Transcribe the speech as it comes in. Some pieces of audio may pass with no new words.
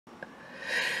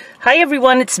Hi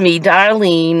everyone, it's me,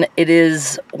 Darlene.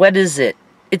 What is it?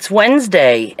 It's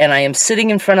Wednesday, and I am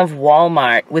sitting in front of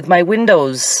Walmart with my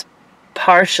windows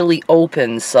partially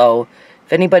open, so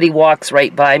if anybody walks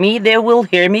right by me, they will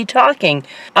hear me talking.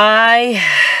 I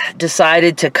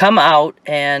decided to come out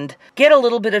and get a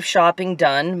little bit of shopping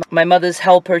done. My mother's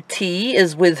helper, T,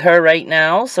 is with her right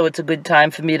now, so it's a good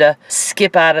time for me to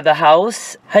skip out of the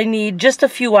house. I need just a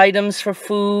few items for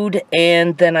food,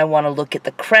 and then I want to look at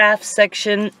the craft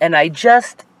section, and I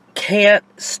just can't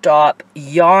stop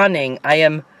yawning. I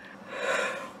am...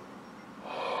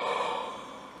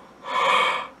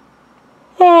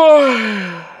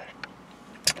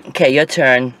 Okay, your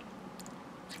turn.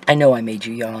 I know I made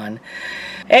you yawn.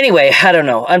 Anyway, I don't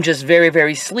know. I'm just very,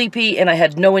 very sleepy, and I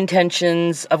had no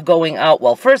intentions of going out.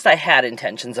 Well, first I had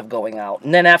intentions of going out,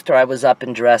 and then after I was up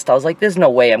and dressed, I was like, there's no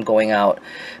way I'm going out.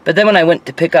 But then when I went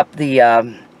to pick up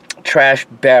the trash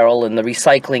barrel and the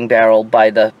recycling barrel by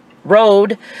the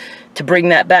road to bring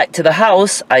that back to the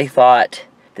house, I thought,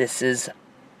 this is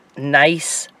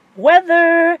nice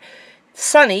weather.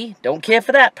 Sunny, don't care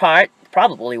for that part.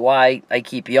 Probably why I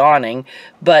keep yawning,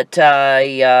 but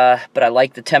I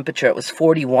like the temperature. It was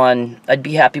 41. I'd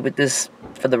be happy with this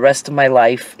for the rest of my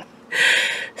life.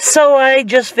 So I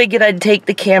just figured I'd take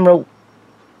the camera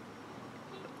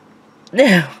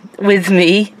with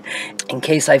me in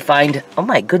case I find, oh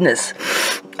my goodness,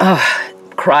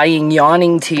 crying,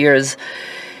 yawning tears.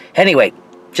 Anyway,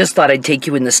 just thought I'd take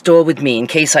you in the store with me in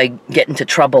case I get into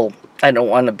trouble. I don't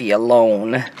want to be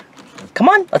alone. Come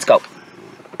on, let's go.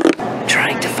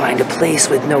 Trying to find a place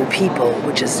with no people,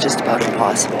 which is just about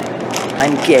impossible.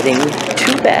 I'm getting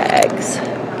 2 bags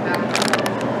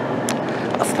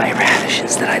of my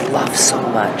radishes that I love so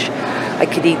much. I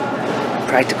could eat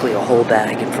practically a whole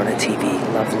bag in front of TV.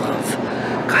 Love, love.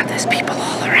 God, there's people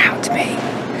all around me.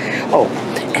 Oh,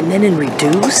 and then in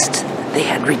reduced, they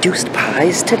had reduced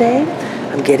pies today.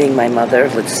 I'm getting my mother,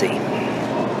 let's see,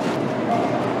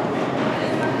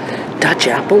 Dutch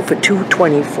apple for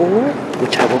 $2.24,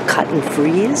 which I will cut and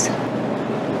freeze.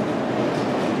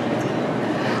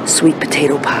 Sweet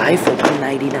potato pie for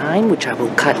 $1.99, which I will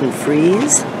cut and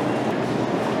freeze.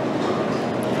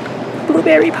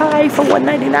 Blueberry pie for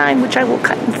 $1.99, which I will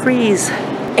cut and freeze.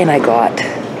 And I got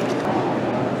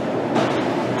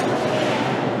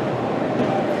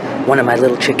one of my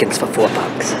little chickens for $4.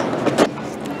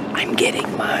 I'm getting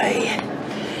my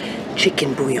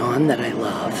chicken bouillon that I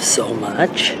love so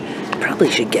much.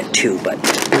 Probably should get 2, but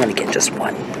I'm gonna get just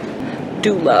 1.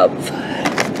 Do love.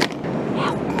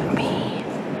 Help me.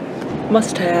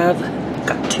 Must have.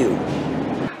 Got 2.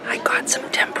 I got some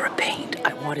tempera paint.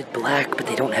 I wanted black, but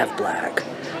they don't have black.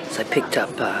 So I picked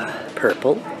up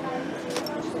purple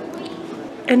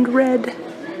and red.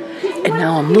 And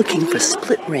now I'm looking for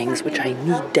split rings, which I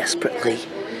need desperately.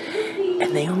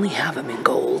 And they only have them in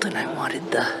gold, and I wanted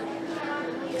the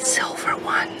silver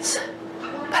ones.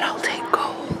 But I'll take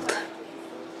gold.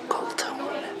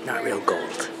 Not real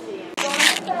gold.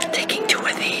 Taking 2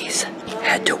 of these.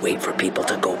 Had to wait for people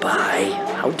to go by.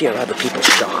 How dare other people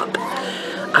shop?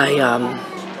 I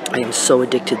am so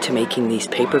addicted to making these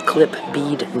paperclip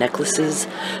bead necklaces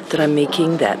that I'm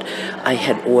making that I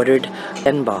had ordered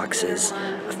 10 boxes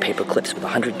of paperclips with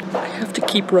 100. I have to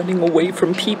keep running away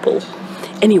from people.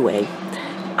 Anyway,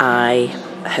 I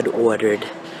had ordered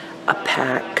a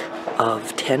pack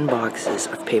of 10 boxes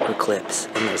of paperclips,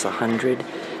 and there's 100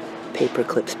 paper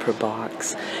clips per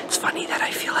box. It's funny that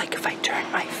I feel like if I turn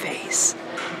my face,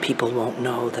 people won't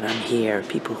know that I'm here.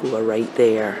 People who are right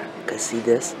there. Because see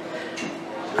this?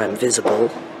 I'm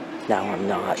visible. Now I'm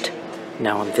not.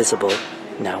 Now I'm visible.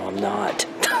 Now I'm not.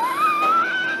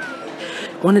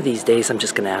 One of these days I'm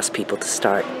just going to ask people to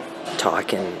start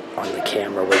talking on the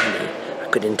camera with me. I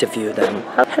could interview them.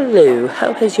 Hello,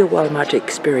 how has your Walmart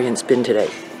experience been today?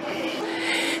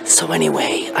 So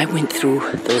anyway, I went through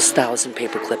those 1,000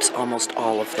 paper clips, almost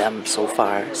all of them so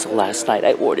far. So last night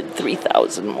I ordered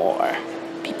 3,000 more.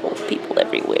 People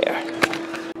everywhere.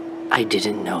 I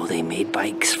didn't know they made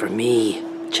bikes for me.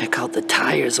 Check out the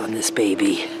tires on this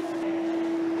baby.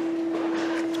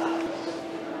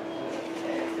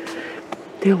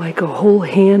 They're like a whole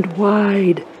hand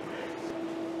wide.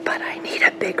 But I need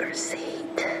a bigger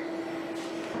seat.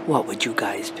 What would you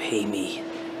guys pay me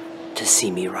to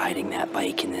see me riding that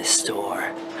bike in this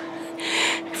store?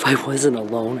 If I wasn't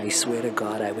alone, I swear to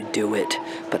God I would do it.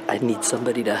 But I need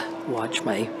somebody to watch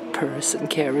my purse and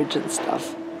carriage and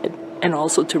stuff. And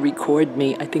also to record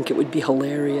me. I think it would be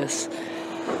hilarious.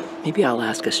 Maybe I'll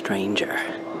ask a stranger.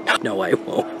 No, I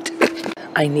won't.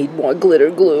 I need more glitter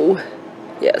glue.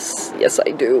 Yes,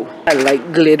 I do. I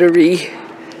like glittery.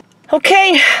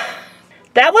 Okay,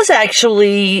 That was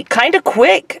actually kind of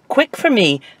quick for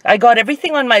me. I got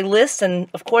everything on my list, and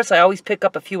of course I always pick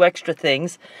up a few extra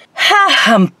things.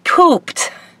 I'm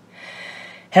pooped.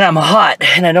 And I'm hot,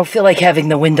 and I don't feel like having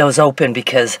the windows open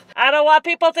because I don't want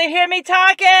people to hear me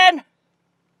talking.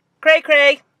 Cray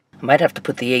cray. I might have to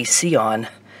put the AC on.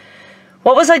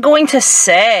 What was I going to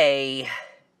say?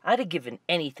 I'd have given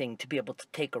anything to be able to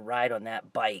take a ride on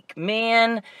that bike.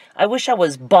 Man, I wish I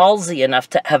was ballsy enough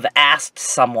to have asked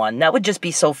someone. That would just be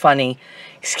so funny.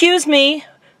 Excuse me,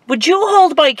 would you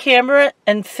hold my camera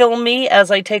and film me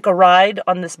as I take a ride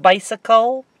on this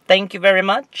bicycle? Thank you very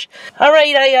much. All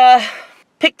right, I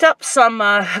picked up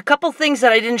a couple things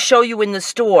that I didn't show you in the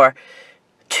store.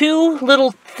 2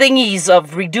 little thingies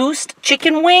of reduced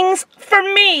chicken wings for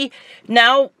me.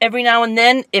 Now, every now and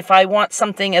then, if I want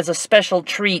something as a special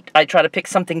treat, I try to pick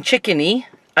something chickeny.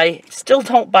 I still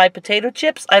don't buy potato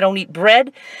chips. I don't eat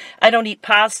bread. I don't eat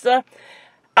pasta.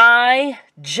 I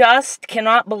just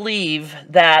cannot believe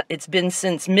that it's been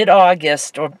since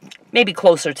mid-August, or maybe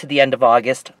closer to the end of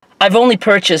August. I've only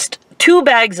purchased 2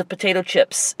 bags of potato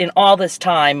chips in all this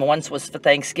time. Once was for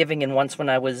Thanksgiving and once when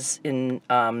I was in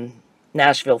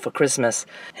Nashville for Christmas.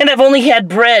 And I've only had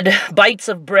bread, bites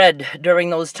of bread during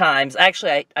those times.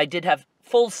 Actually, I did have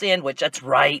full sandwich, that's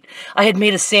right. I had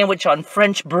made a sandwich on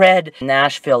French bread in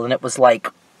Nashville, and it was like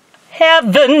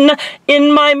heaven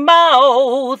in my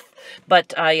mouth.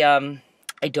 But I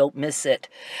don't miss it.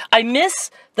 I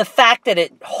miss the fact that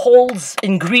it holds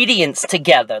ingredients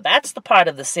together. That's the part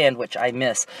of the sandwich I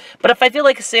miss. But if I feel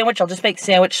like a sandwich, I'll just make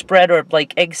sandwich spread or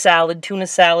like egg salad, tuna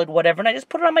salad, whatever, and I just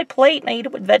put it on my plate and I eat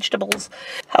it with vegetables.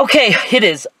 Okay, it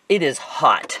is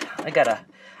hot. I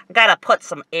gotta put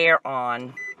some air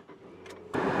on.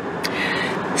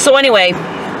 So anyway,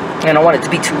 I don't want it to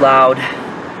be too loud.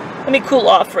 Let me cool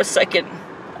off for a second.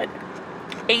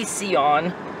 AC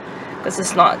on, because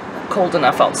it's not cold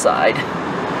enough outside.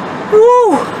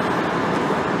 Woo!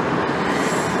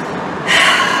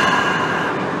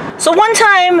 So one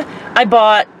time I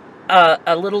bought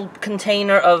a little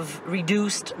container of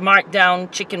reduced, marked down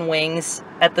chicken wings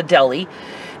at the deli,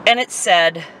 and it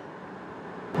said,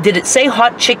 did it say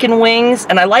hot chicken wings?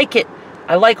 And I like it.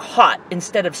 I like hot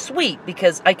instead of sweet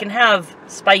because I can have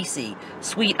spicy.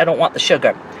 Sweet, I don't want the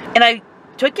sugar. And I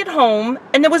took it home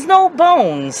and there was no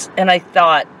bones. And I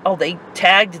thought, oh, they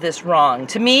tagged this wrong.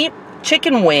 To me,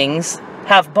 chicken wings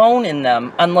have bone in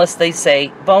them unless they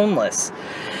say boneless.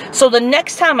 So the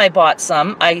next time I bought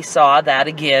some, I saw that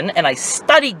again and I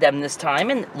studied them this time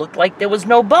and it looked like there was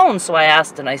no bone. So I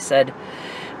asked and I said,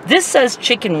 this says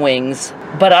chicken wings,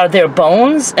 but are there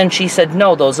bones? And she said,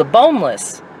 no, those are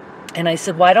boneless. And I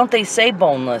said, why don't they say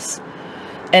boneless?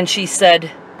 And she said,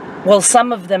 well,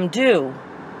 some of them do.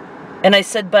 And I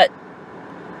said, but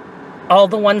all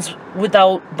the ones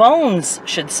without bones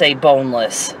should say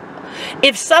boneless.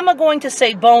 If some are going to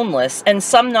say boneless and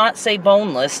some not say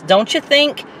boneless, don't you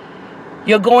think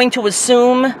you're going to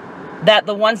assume that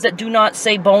the ones that do not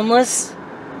say boneless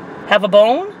have a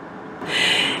bone?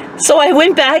 So I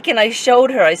went back and I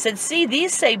showed her. I said, see,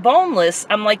 these say boneless.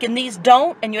 I'm like, and these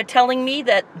don't? And you're telling me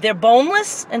that they're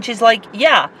boneless? And she's like,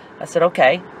 yeah. I said,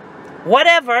 okay,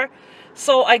 whatever.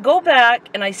 So I go back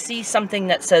and I see something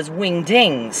that says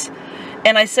wingdings.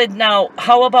 And I said, now,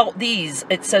 how about these?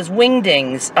 It says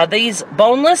wingdings. Are these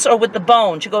boneless or with the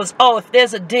bone? She goes, oh, if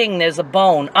there's a ding, there's a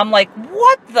bone. I'm like,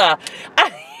 what the?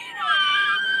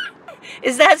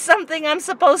 Is that something I'm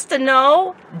supposed to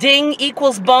know? Ding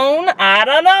equals bone? I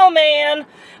don't know, man.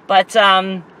 But,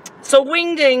 so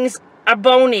wingdings are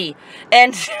bony.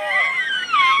 And,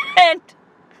 and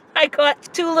I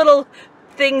got 2 little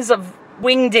things of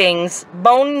wingdings,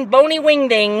 bony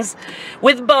wingdings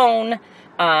with bone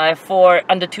for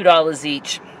under $2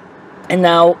 each. And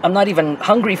now I'm not even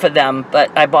hungry for them, but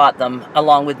I bought them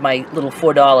along with my little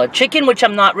 $4 chicken, which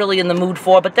I'm not really in the mood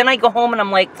for. But then I go home and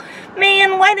I'm like,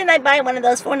 man, why didn't I buy one of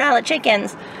those $4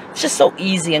 chickens? It's just so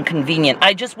easy and convenient.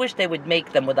 I just wish they would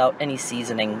make them without any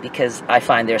seasoning because I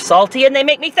find they're salty and they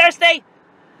make me thirsty.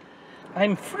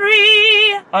 I'm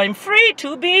free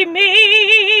to be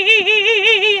me.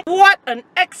 What an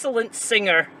excellent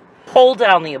singer. Hold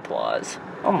down the applause.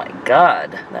 Oh my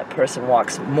God, that person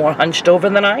walks more hunched over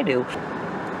than I do.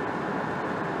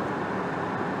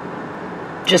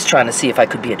 Just trying to see if I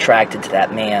could be attracted to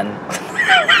that man.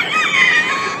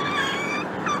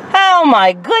 Oh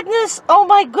my goodness, oh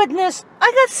my goodness.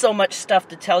 I got so much stuff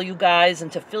to tell you guys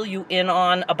and to fill you in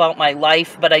on about my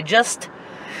life, but I just,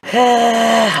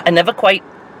 I never quite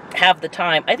have the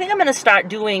time. I think I'm going to start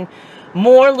doing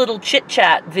more little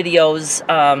chit-chat videos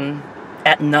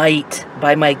at night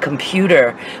by my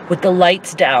computer with the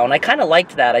lights down. I kind of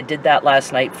liked that. I did that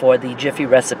last night for the Jiffy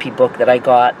recipe book that I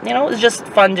got. You know, it was just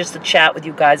fun just to chat with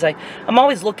you guys. I'm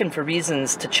always looking for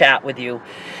reasons to chat with you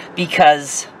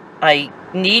because I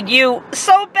need you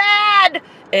so bad,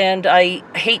 and I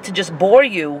hate to just bore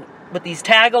you with these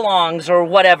tag-alongs or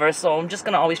whatever, so I'm just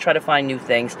gonna always try to find new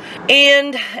things.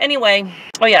 And anyway,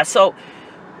 oh yeah, so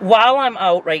while I'm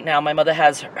out right now, my mother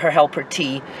has her helper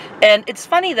tea, and it's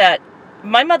funny that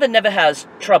my mother never has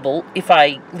trouble if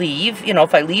I leave, you know,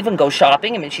 if I leave and go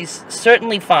shopping. I mean, she's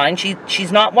certainly fine.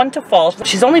 She's not one to fall.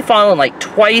 She's only fallen like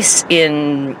twice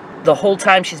in the whole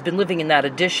time she's been living in that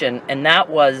addition, and that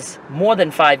was more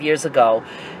than 5 years ago.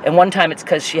 And one time it's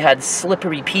because she had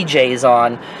slippery PJs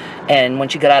on, and when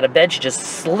she got out of bed, she just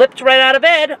slipped right out of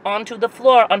bed onto the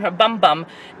floor on her bum.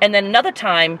 And then another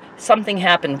time, something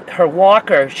happened. Her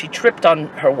walker, she tripped on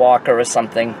her walker or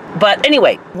something. But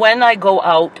anyway, when I go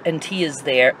out and tea is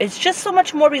there, it's just so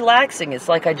much more relaxing. It's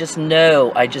like I just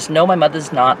know my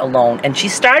mother's not alone. And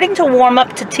she's starting to warm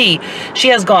up to tea. She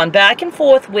has gone back and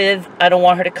forth with, I don't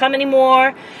want her to come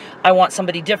anymore. I want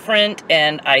somebody different.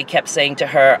 And I kept saying to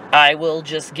her, I will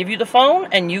just give you the phone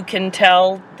and you can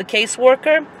tell the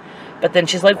caseworker. But then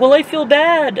she's like, well, I feel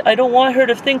bad. I don't want her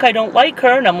to think I don't like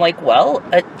her. And I'm like, well,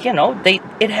 you know,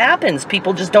 it happens.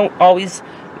 People just don't always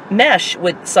mesh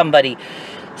with somebody.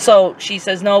 So she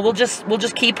says, no, we'll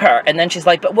just keep her. And then she's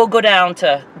like, but we'll go down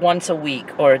to once a week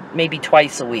or maybe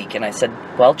twice a week. And I said,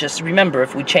 well, just remember,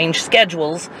 if we change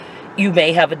schedules, you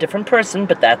may have a different person,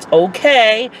 but that's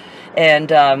okay.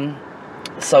 And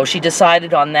so she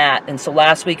decided on that. And so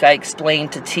last week I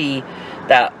explained to T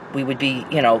that we would be,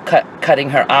 you know, cutting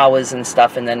her hours and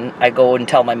stuff, and then I go and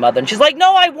tell my mother, and she's like,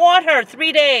 no, I want her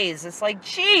 3 days. It's like,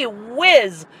 gee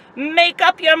whiz, make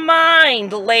up your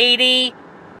mind, lady.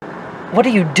 What are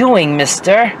you doing,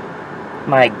 mister?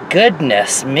 My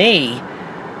goodness me.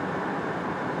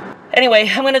 Anyway,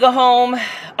 I'm gonna go home,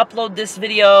 upload this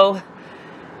video.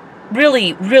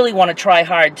 Really want to try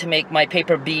hard to make my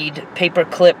paper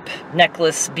clip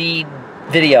necklace bead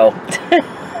video.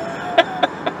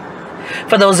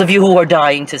 For those of you who are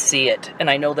dying to see it. And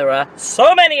I know there are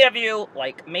so many of you,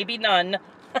 like maybe none.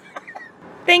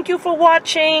 Thank you for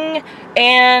watching,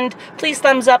 and please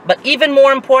thumbs up, but even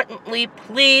more importantly,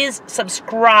 please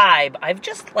subscribe. I've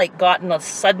just like gotten a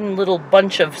sudden little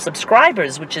bunch of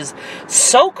subscribers, which is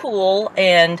so cool,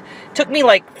 and took me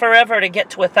like forever to get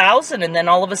to 1,000, and then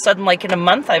all of a sudden, like in a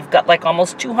month, I've got like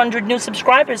almost 200 new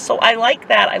subscribers, so I like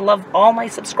that. I love all my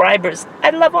subscribers.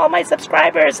 I love all my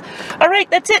subscribers. All right,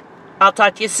 that's it. I'll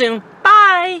talk to you soon.